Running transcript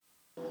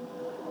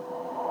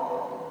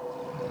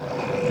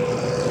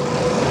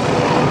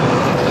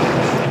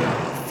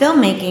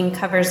Filmmaking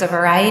covers a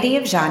variety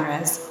of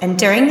genres, and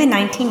during the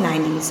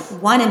 1990s,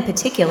 one in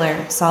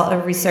particular saw a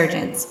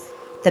resurgence,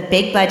 the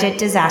big-budget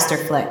disaster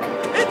flick.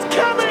 It's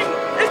coming!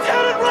 It's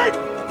headed right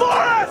for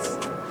us!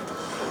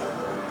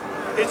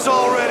 It's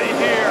already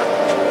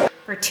here!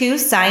 For two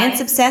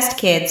science-obsessed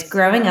kids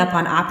growing up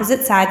on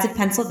opposite sides of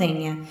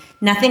Pennsylvania,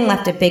 nothing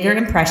left a bigger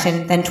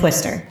impression than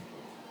Twister.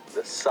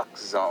 The suck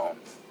zone.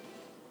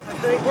 I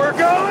think we're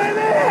going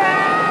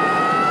in!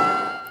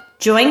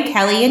 Join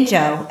Kelly and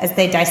Joe as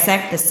they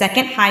dissect the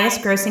second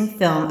highest grossing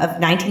film of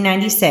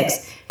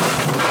 1996.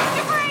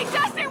 Debris!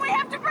 Justin, we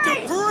have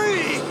debris!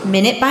 Debris!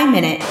 Minute by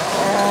minute.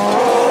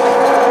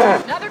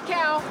 Another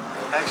cow.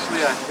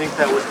 Actually, I think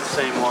that was the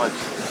same one.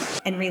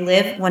 And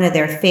relive one of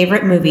their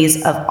favorite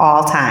movies of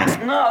all time.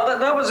 No,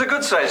 that was a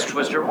good size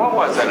twister. What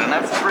was that, an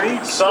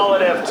F3?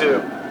 Solid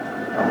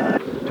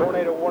F2.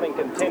 Tornado warning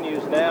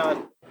continues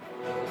now.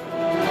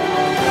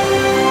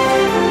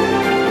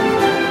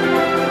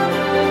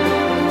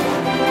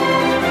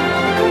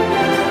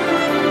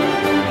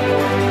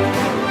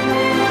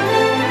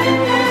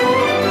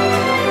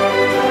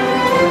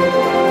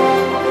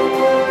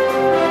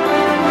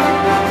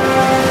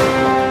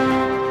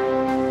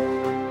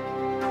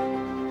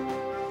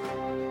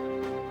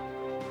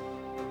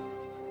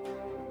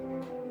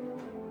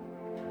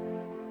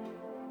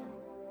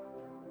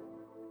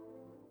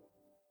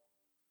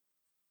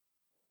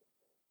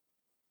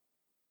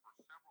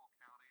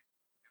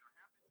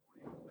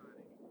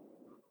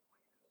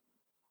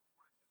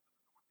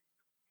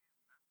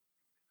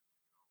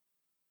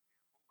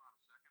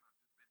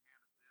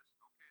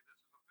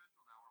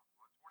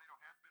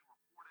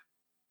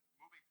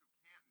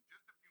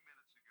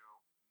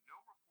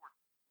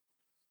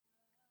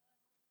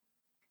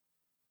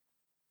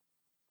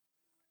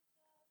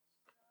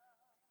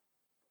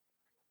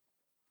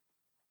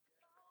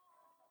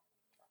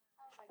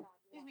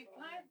 Excuse me,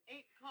 can I have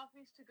 8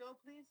 coffees to go,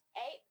 please?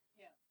 8?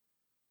 Yeah.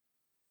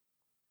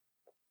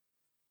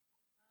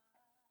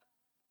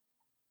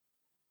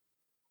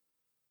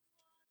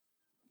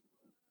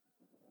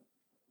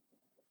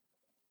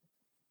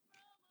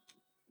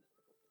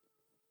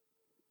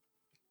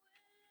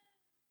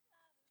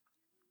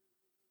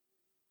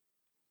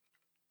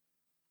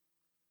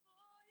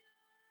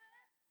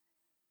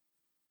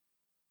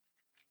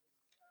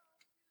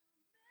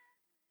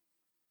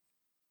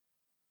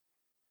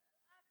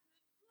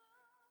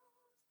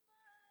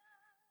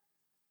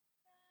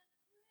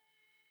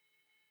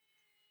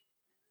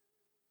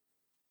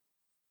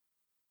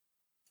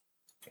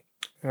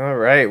 All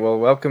right. Well,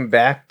 welcome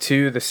back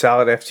to the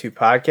Solid F2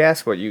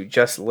 podcast. What you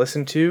just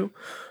listened to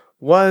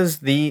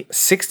was the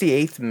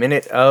 68th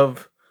minute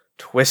of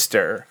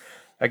Twister.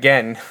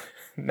 Again,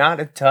 not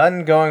a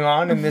ton going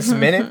on in this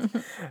minute.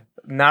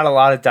 Not a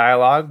lot of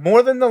dialogue,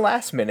 more than the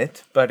last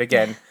minute. But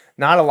again,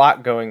 not a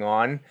lot going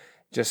on.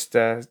 Just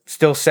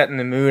still setting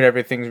the mood.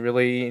 Everything's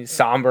really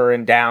somber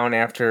and down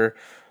after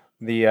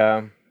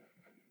the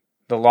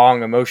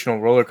long emotional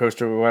roller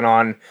coaster we went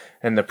on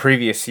in the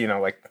previous,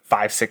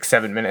 5, 6,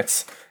 7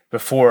 minutes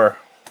before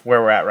where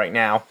we're at right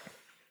now.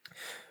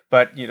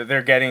 But,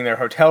 they're getting their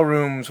hotel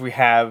rooms. We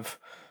have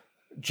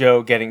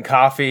Joe getting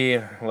coffee.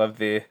 I love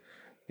the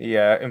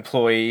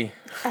employee.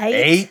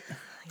 8.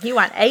 You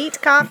want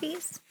 8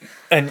 coffees?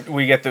 And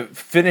we get the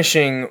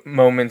finishing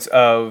moments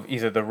of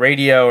either the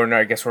radio or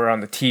I guess we're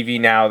on the TV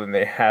now. Then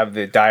they have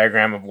the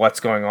diagram of what's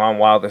going on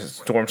while the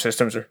storm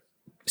systems are,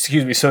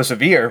 so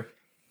severe.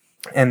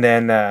 And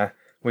then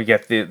we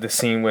get the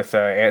scene with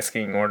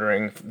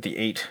ordering the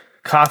 8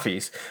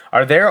 coffees.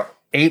 Are there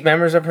 8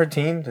 members of her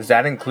team? Does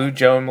that include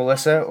Joe and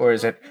Melissa, or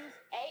is it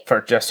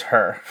for just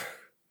her?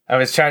 I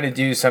was trying to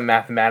do some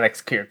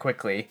mathematics here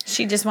quickly.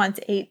 She just wants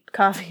 8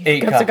 coffee.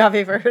 8 cups of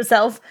coffee for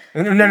herself.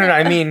 No.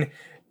 I mean,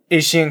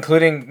 is she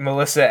including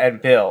Melissa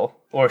and Bill,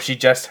 or is she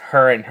just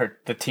her and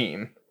the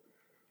team?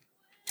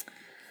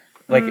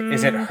 Like,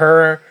 is it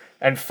her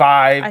and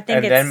 5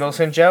 and then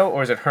Melissa and Joe,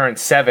 or is it her and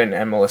 7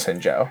 and Melissa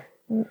and Joe?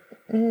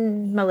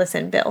 Melissa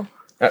and Bill.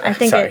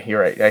 Sorry,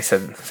 you're right. I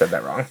said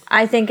that wrong.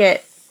 I think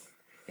it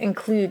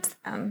includes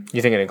them.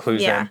 You think it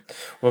includes them?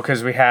 Well,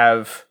 because we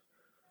have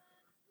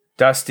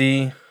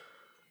Dusty,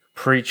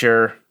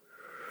 Preacher.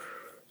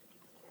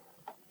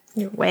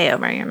 You're way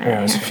over your minute. Yeah,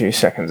 it was a few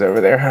seconds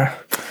over there, huh?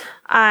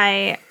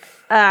 I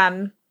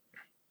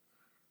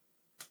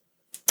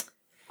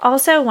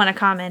also want to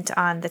comment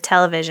on the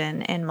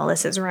television in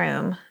Melissa's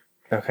room.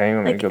 Okay, you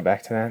want me to go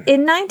back to that?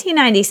 In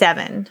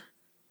 1990.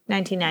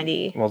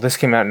 Well, this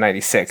came out in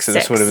 96, so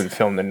this would have been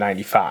filmed in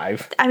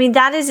 95. I mean,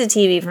 that is a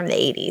TV from the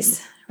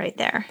 80s right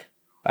there.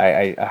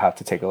 I have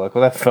to take a look.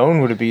 Well, that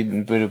phone would have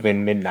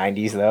been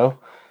mid-90s, though.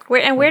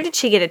 Where did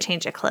she get a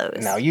change of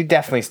clothes? No, you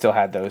definitely still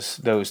had those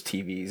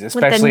TVs,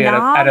 especially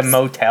at a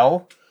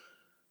motel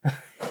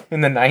in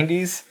the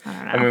 90s. I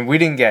don't know. I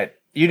mean,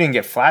 you didn't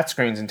get flat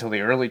screens until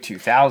the early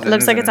 2000s. It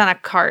looks like it's on a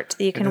cart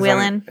that you can wheel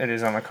in. It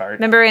is on a cart.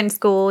 Remember in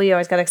school, you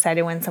always got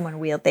excited when someone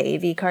wheeled the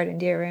AV cart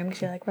into your room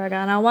because you're like, we're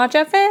gonna watch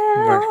a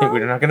film.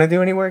 We're not gonna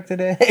do any work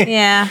today.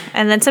 Yeah,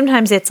 and then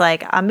sometimes it's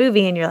like a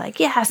movie, and you're like,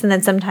 yes, and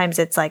then sometimes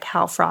it's like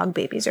how frog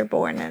babies are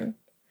born, and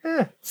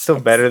Still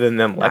better than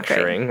them not great.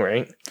 lecturing,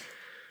 right?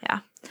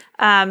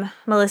 Yeah.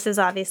 Melissa's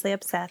obviously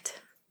upset.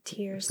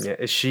 Tears. Yeah.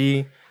 Is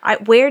she?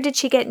 Where did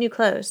she get new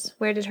clothes?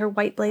 Where did her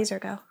white blazer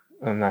go?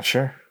 I'm not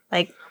sure.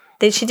 Like,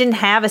 she didn't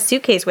have a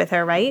suitcase with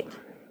her, right?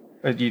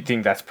 Do you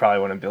think that's probably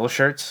one of Bill's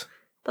shirts?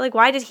 But like,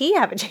 why did he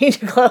have a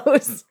change of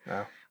clothes?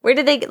 Oh. Where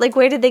did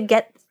they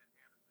get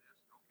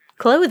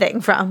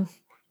clothing from?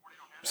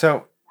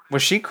 So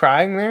was she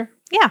crying there?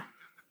 Yeah.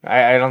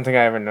 I don't think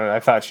I ever noticed. I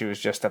thought she was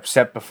just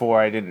upset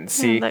before. I didn't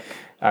see. look,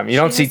 You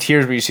don't see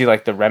tears, but you see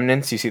like the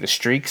remnants. You see the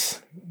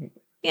streaks.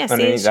 Yeah, see,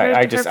 underneath.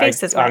 her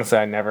face is white. Honestly,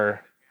 I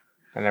never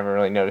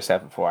really noticed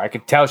that before. I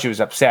could tell she was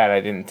upset.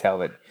 I didn't tell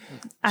that.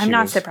 I'm she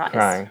not was surprised.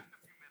 Crying.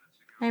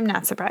 I'm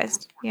not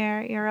surprised.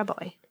 You're a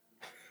boy.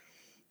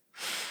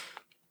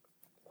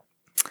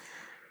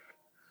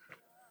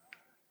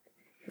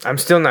 I'm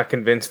still not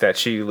convinced that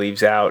she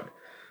leaves out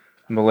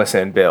Melissa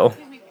and Bill.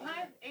 Excuse me, can I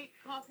have 8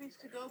 coffees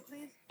to go,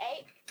 please?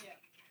 8?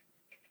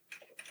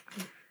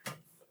 I'm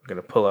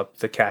gonna pull up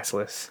the cast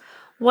list.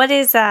 What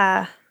is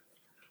the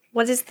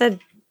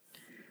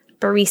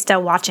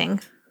barista watching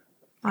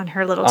on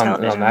her little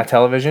television? On that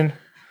television?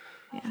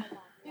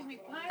 Excuse me,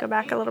 can I Go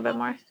back a little bit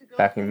more.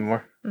 Back even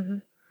more? Mm-hmm.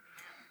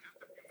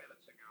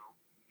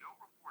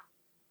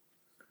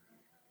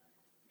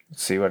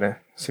 Let's see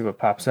what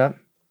pops up.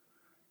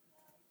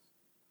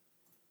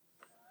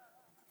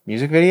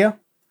 Music video?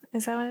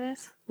 Is that what it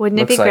is? Wouldn't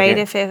Looks it be like great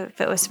it. if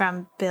it was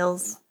from Bill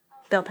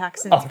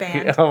Paxton's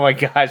band? Oh my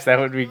gosh, that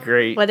would be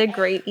great. What a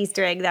great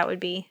Easter egg that would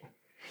be.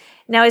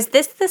 Now, is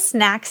this the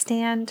snack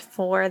stand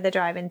for the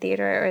drive-in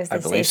theater, or is I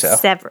this believe a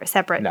so.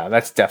 separate No,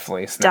 that's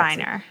definitely a snack.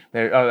 diner?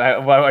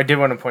 I did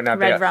want to point out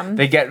Red Rum.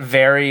 they get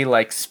very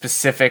like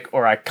specific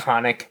or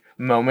iconic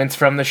moments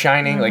from The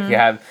Shining. Like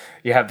Mm-hmm.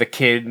 you have the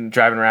kid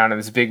driving around in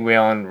this big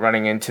wheel and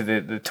running into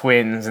the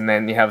twins, and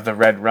then you have the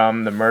Red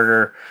Rum, the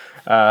murder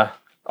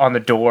on the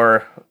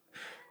door.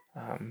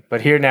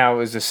 But here now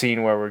is a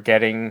scene where we're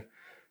getting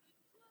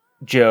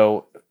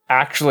Joe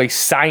actually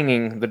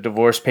signing the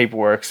divorce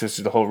paperwork. So this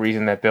is the whole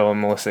reason that Bill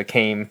and Melissa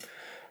came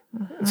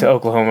to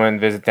Oklahoma and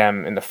visit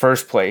them in the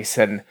first place.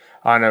 And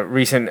on a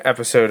recent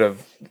episode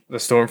of the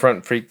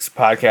Stormfront Freaks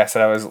podcast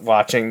that I was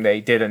watching, they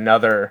did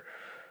another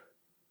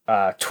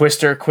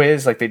Twister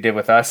quiz like they did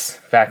with us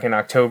back in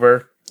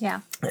October. Yeah.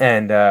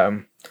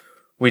 And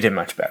we did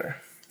much better.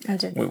 I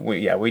did.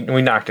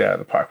 We knocked it out of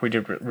the park. We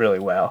did really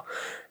well.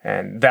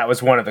 And that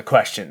was one of the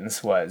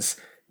questions was,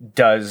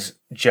 does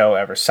Joe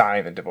ever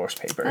sign the divorce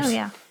papers? Oh,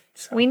 yeah.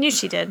 We knew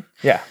she did.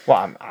 Yeah.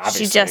 Well,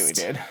 obviously we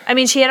did. I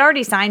mean, she had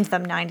already signed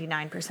them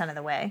 99% of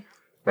the way.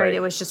 Right? Right. It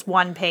was just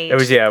one page. It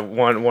was,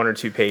 one or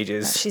two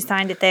pages. She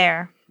signed it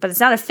there. But it's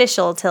not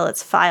official till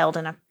it's filed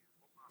in a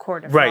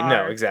court of Right, law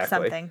no, or exactly.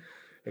 something.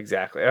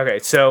 Exactly. Okay,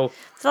 so...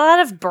 There's a lot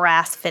of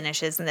brass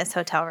finishes in this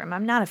hotel room.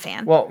 I'm not a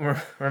fan. Well,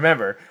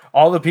 remember,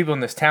 all the people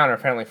in this town are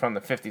apparently from the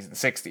 50s and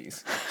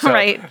 60s. So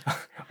Right.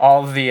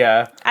 All the...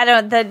 I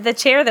don't. The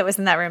chair that was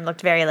in that room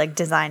looked very like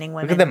designing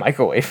women. Look at the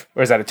microwave.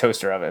 Or is that a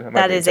toaster oven? It might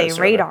That be is a toaster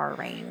oven. radar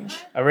range.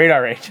 A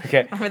radar range,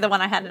 okay. Remember the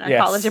one I had in our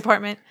Yes. college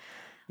apartment?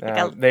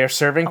 They are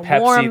serving a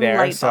Pepsi warm there,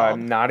 light so bulb.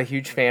 I'm not a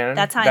huge fan.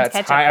 That's Heinz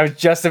ketchup. I was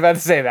just about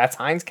to say, that's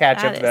Heinz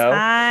ketchup, That is though.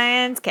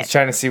 Heinz Just ketchup.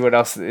 trying to see what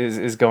else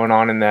is going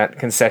on in that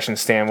concession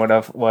stand.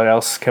 What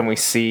else can we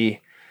see?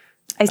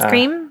 Ice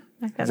cream?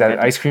 Is that an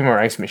ice cream or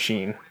ice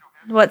machine?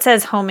 Well, it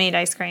says homemade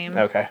ice cream.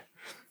 Okay.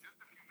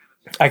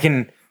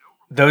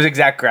 Those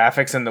exact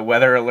graphics and the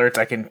weather alerts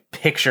I can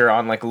picture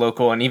on like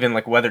local and even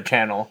like Weather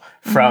Channel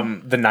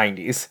from the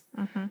 90s.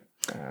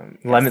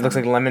 Lemon looks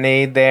like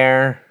lemonade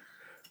there.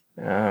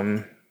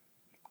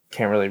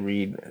 Can't really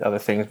read other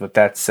things, but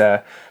that's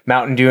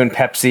Mountain Dew and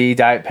Pepsi,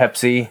 Diet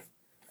Pepsi.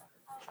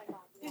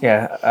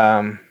 Yeah.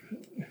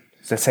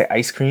 Does that say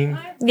ice cream?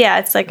 Yeah,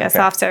 it's like a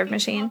soft serve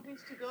machine.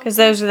 Because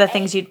those are the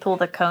things you'd pull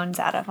the cones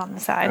out of on the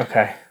side.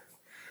 Okay.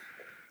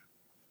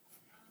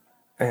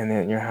 And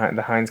then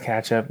the Heinz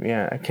ketchup.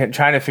 Yeah,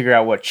 trying to figure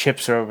out what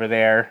chips are over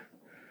there.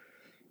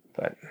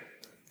 But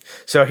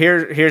so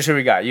here's who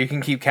we got. You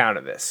can keep count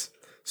of this.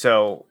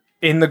 So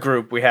in the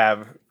group we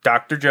have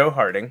Dr. Joe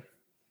Harding,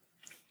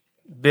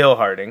 Bill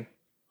Harding,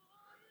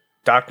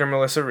 Dr.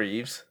 Melissa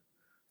Reeves,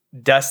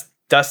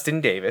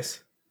 Dustin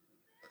Davis,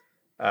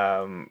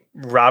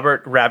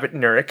 Robert Rabbit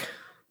Nurick,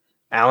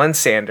 Alan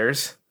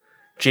Sanders,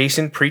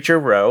 Jason Preacher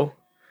Rowe,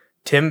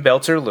 Tim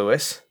Belzer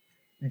Lewis,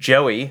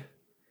 Joey,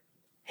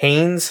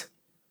 Haynes,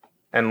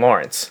 and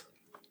Lawrence.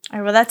 All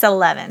right, well, that's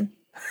 11.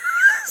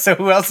 So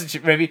who else did she?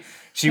 Maybe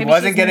Maybe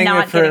wasn't she's getting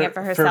not it for, getting it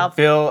for herself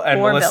Bill and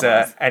or Bill Melissa,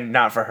 was. and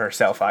not for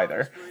herself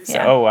either. So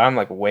Yeah. I'm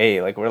like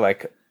we're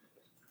like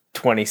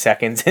 20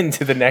 seconds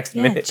into the next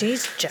Yeah, minute.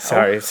 jeez, Joe.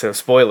 Sorry, so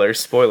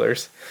spoilers.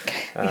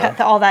 Yeah,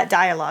 all that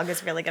dialogue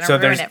is really going to So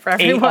ruin there's it for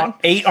everyone.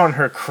 eight on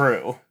her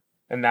crew,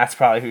 and that's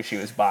probably who she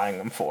was buying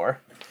them for,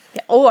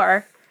 Yeah,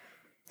 or,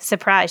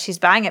 surprise, she's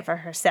buying it for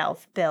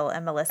herself, Bill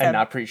and Melissa. and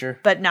not Preacher.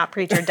 But not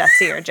Preacher,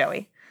 Dusty, or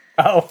Joey.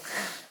 Oh,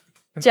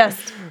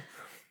 Just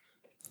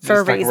For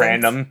just like reasons.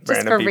 random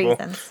Just for people,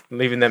 reasons.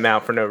 leaving them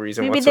out for no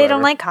reason Maybe whatsoever. they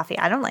don't like coffee.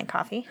 I don't like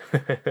coffee.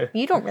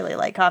 You don't really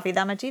like coffee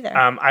that much either.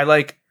 I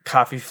like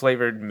coffee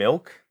flavored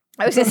milk.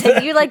 I was going to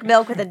say, you like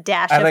milk with a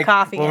dash of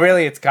coffee. Well, in it.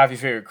 really, it's coffee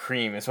flavored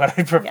cream is what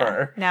I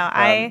prefer.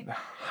 Yeah. No,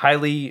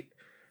 highly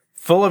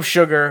full of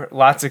sugar,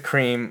 lots of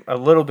cream, a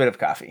little bit of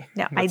coffee.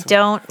 No, I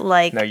don't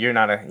like. No, you're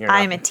not a.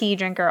 I'm a tea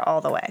drinker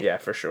all the way. Yeah,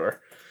 for sure.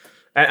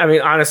 I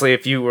mean, honestly,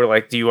 if you were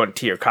like, do you want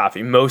tea or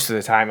coffee? Most of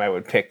the time I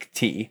would pick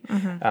tea.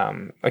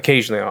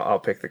 Occasionally I'll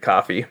pick the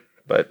coffee,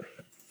 but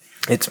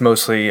it's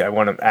mostly I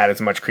want to add as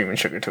much cream and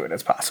sugar to it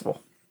as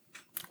possible.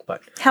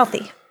 But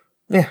Healthy.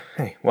 yeah,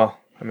 hey, well,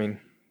 I mean,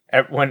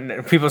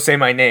 when people say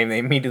my name, they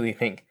immediately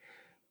think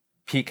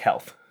peak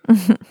health.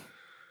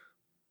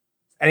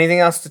 Anything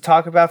else to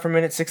talk about for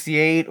minute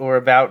 68 or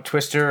about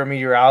Twister or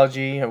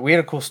meteorology? We had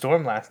a cool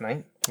storm last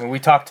night. We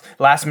talked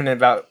last minute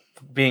about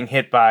being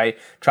hit by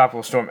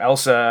Tropical Storm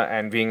Elsa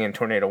and being in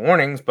tornado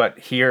warnings, but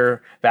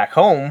here back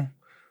home,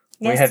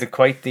 we had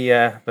quite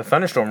the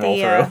thunderstorm roll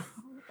through.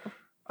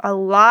 A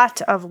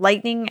lot of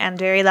lightning and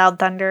very loud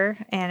thunder,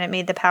 and it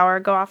made the power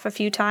go off a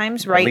few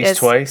times. At least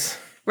twice.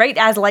 Right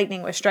as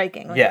lightning was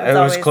striking. Like Yeah,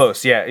 it was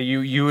close. Yeah,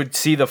 you would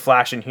see the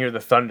flash and hear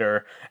the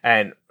thunder,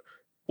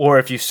 or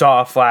if you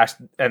saw a flash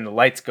and the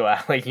lights go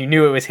out, like you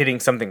knew it was hitting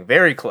something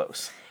very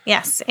close.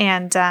 Yes,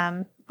 and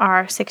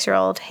our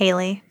 6-year-old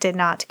Haley did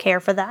not care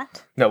for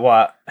that. No,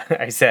 well,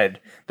 I said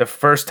the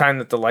first time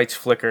that the lights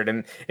flickered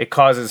and it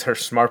causes her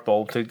smart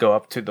bulb to go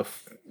up to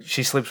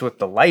she sleeps with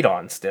the light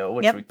on still,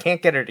 which we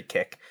can't get her to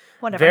kick.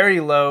 Whatever. Very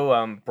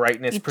low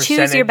brightness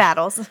percentage. Choose your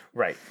battles.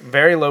 Right.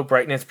 Very low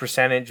brightness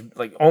percentage,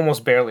 like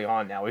almost barely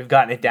on now. We've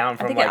gotten it down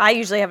from I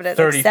usually have it at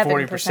 30,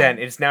 7%. 40%.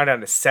 It's now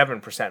down to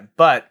 7%.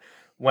 But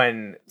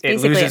when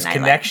it loses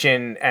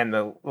connection and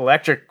the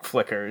electric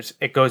flickers,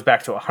 it goes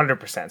back to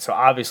 100%. So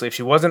obviously, if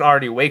she wasn't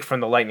already awake from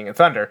the lightning and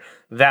thunder,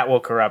 that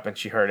woke her up and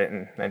she heard it.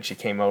 And then she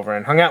came over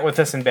and hung out with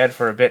us in bed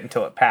for a bit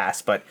until it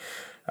passed. But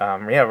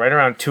right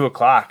around 2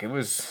 o'clock, it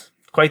was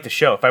quite the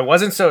show. If I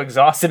wasn't so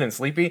exhausted and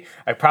sleepy,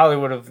 I probably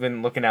would have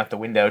been looking out the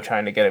window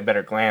trying to get a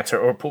better glance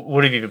or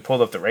would have even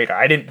pulled up the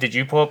radar. Did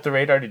you pull up the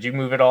radar? Did you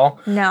move at all?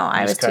 No,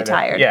 I was too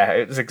tired. Yeah,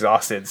 it was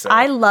exhaused. So.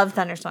 I love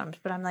thunderstorms,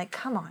 but I'm like,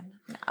 come on.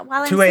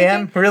 While I'm 2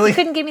 a.m.? sleeping, Really? You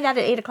couldn't give me that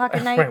at 8 o'clock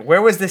at night? Right.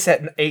 Where was this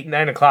at 8,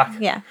 9 o'clock?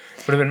 Yeah.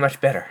 Would have been much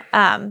better.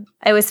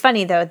 It was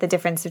funny, though, the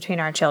difference between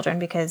our children,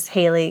 because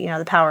Haley,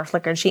 the power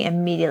flickered. She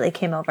immediately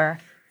came over.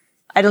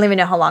 I don't even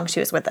know how long she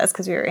was with us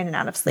because we were in and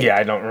out of sleep. Yeah,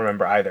 I don't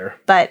remember either.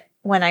 But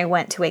when I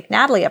went to wake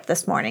Natalie up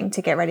this morning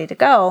to get ready to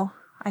go,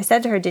 I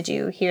said to her, did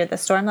you hear the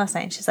storm last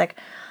night? And she's like,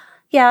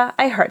 yeah,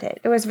 I heard it.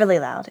 It was really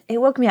loud.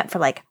 It woke me up for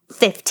like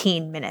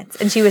 15 minutes.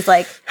 And she was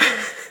like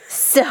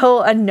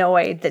so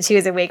annoyed that she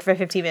was awake for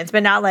 15 minutes,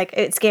 but not like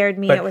it scared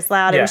me. It was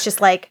loud. Yeah. It was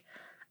just like,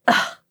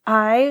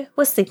 I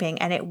was sleeping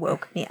and it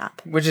woke me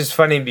up. Which is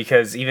funny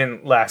because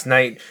even last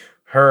night,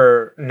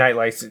 her night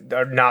lights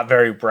are not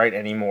very bright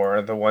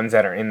anymore. The ones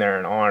that are in there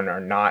and on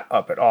are not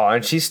up at all.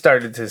 And she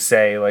started to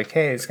say, like,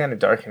 hey, it's kind of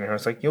dark in here. I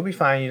was like, you'll be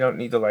fine. You don't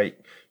need the light.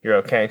 You're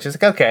okay. And she's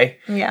like, okay.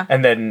 Yeah.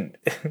 And then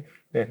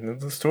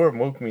the storm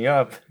woke me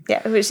up.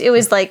 Yeah, it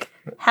was like,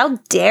 how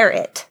dare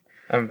it?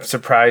 I'm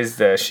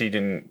surprised she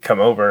didn't come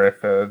over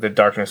if the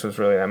darkness was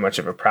really that much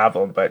of a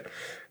problem. But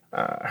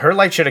her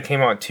light should have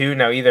came on too.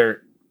 Now,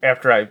 either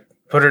after I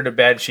put her to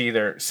bed, she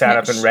either sat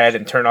up and read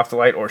and turned off the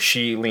light, or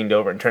she leaned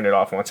over and turned it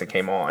off once it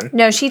came on.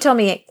 No, she told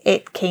me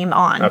it came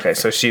on. Okay,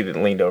 so she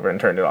leaned over and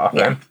turned it off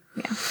then?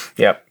 Yeah.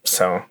 Yep,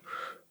 so...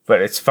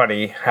 But it's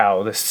funny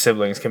how the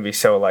siblings can be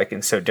so alike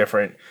and so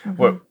different.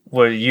 Mm-hmm.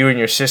 Were you and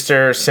your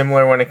sister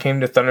similar when it came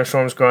to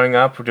thunderstorms growing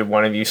up? Or did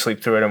one of you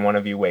sleep through it and one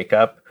of you wake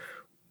up?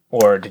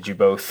 Or did you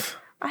both?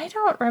 I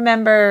don't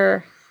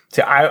remember.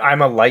 So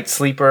I'm a light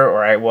sleeper,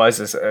 or I was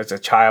as a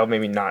child,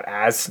 maybe not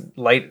as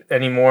light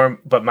anymore.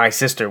 But my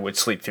sister would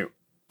sleep through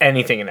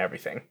anything and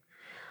everything.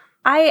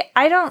 I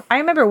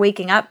remember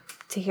waking up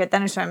to hear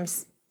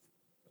thunderstorms,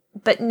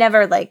 but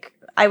never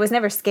I was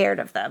never scared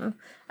of them.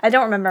 I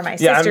don't remember my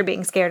sister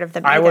being scared of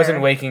them either. I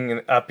wasn't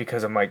waking up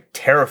because I'm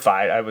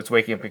terrified. I was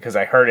waking up because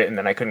I heard it and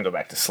then I couldn't go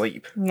back to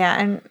sleep. Yeah,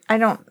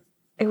 and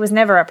it was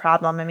never a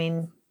problem. I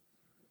mean,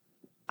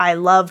 I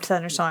loved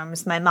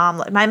thunderstorms. My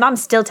mom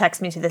still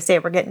texts me to this day,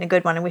 we're getting a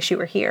good one, I wish you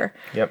were here.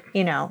 Yep.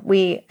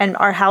 And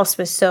our house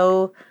was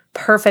so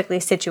perfectly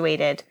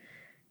situated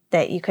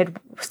that you could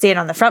stand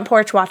on the front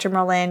porch, watch them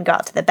roll in, go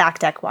out to the back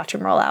deck, watch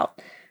them roll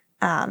out.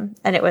 And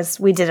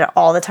we did it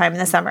all the time in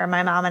the summer.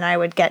 My mom and I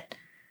would get,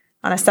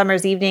 on a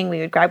summer's evening, we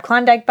would grab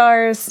Klondike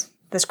bars,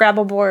 the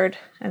Scrabble board,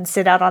 and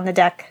sit out on the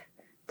deck,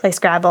 play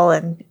Scrabble,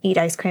 and eat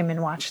ice cream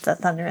and watch the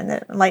thunder and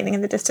the lightning in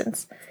the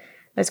distance.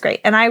 It was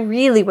great. And I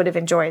really would have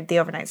enjoyed the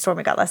overnight storm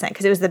we got last night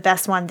because it was the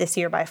best one this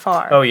year by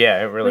far. Oh, yeah,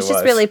 it really was. It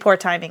was just really poor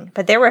timing.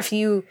 But there were a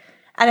few,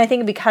 and I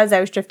think because I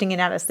was drifting in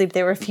and out of sleep,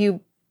 there were a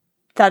few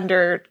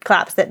thunder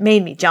claps that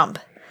made me jump.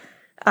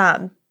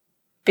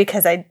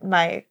 Because I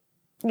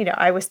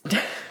was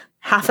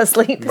half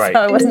asleep, right.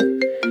 So I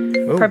wasn't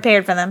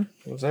prepared for them.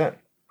 What was that?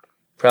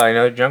 Probably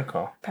another jump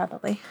call.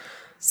 Probably.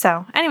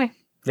 So, anyway,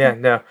 Yeah,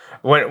 no.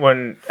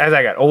 When as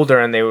I got older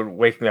and they would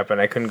wake me up and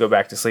I couldn't go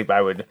back to sleep,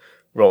 I would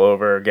roll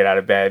over, get out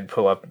of bed,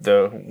 pull up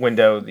the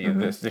window, the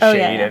Oh, shade,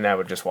 yeah. and I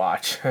would just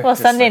watch. Well,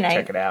 Just, Sunday like, night,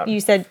 check it out. you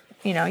said,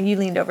 you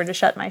leaned over to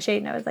shut my shade,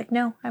 and I was like,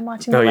 no, I'm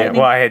watching the Oh yeah.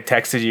 lightning. Well, I had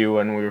texted you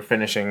when we were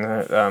finishing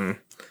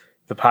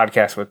the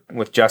podcast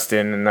with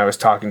Justin, and I was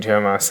talking to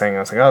him. I was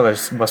like, oh, there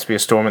must be a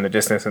storm in the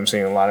distance. I'm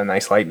seeing a lot of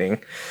nice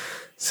lightning.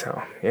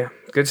 So yeah,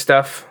 good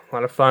stuff. A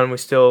lot of fun. We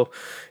still,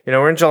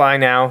 we're in July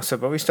now,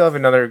 but we still have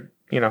another,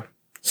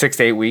 6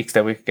 to 8 weeks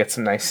that we could get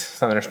some nice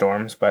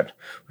thunderstorms. But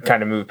we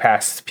kind of moved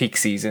past peak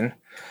season.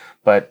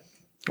 But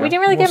we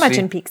didn't really we'll get much see.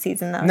 in peak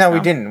season, though. No, so. we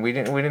didn't. We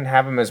didn't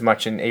have them as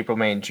much in April,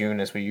 May, and June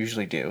as we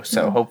usually do.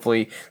 So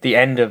hopefully, the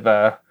end of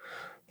the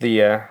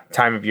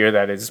time of year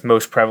that is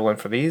most prevalent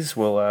for these,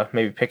 we'll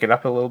maybe pick it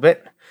up a little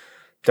bit.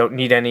 Don't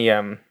need any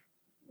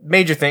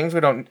major things. We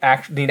don't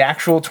need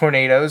actual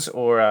tornadoes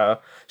or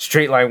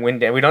straight line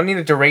wind. We don't need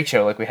a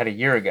derecho like we had a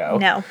year ago.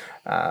 No.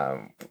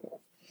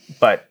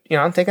 But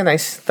I'll take a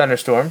nice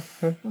thunderstorm.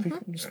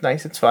 It's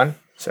nice. It's fun.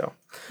 So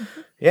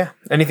yeah.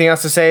 Anything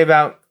else to say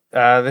about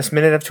this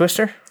minute of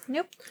Twister?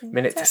 Nope.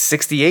 Minute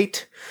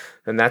 68.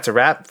 And that's a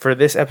wrap for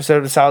this episode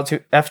of the Solid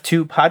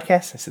F2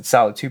 podcast. I said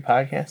Solid 2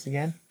 podcast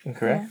again.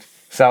 Incorrect. Yeah.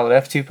 Solid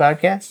F2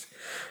 podcast.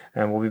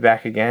 And we'll be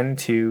back again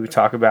to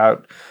talk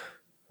about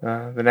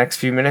the next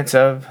few minutes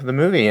of the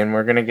movie. And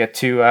we're going to get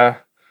to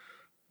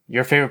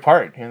your favorite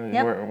part.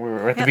 Yep.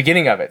 We're at the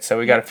beginning of it. So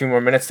we got a few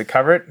more minutes to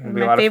cover it. It'll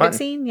be a My lot of favorite fun.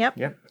 scene, yep.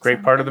 Yep.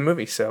 Great part of the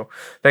movie. So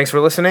thanks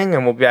for listening.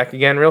 And we'll be back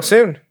again real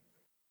soon.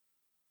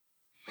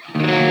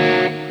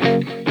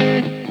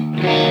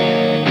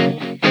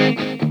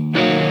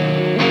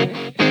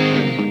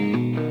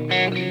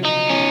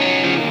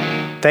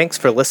 Thanks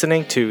for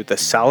listening to the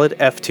Solid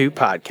F2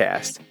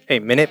 podcast, a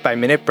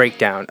minute-by-minute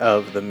breakdown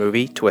of the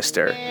movie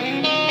Twister.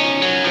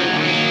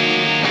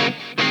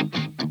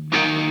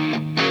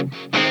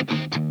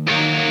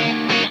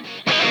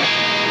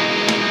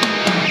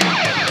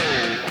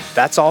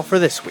 That's all for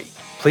this week.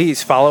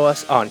 Please follow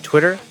us on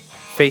Twitter,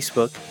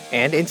 Facebook,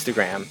 and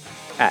Instagram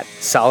at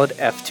Solid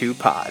F2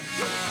 Pod.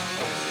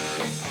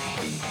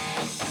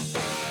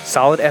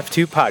 Solid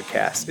F2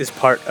 Podcast is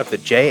part of the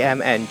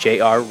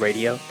JMNJR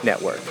Radio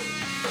Network.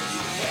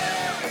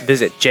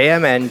 Visit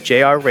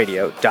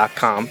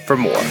jmnjrradio.com for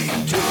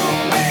more.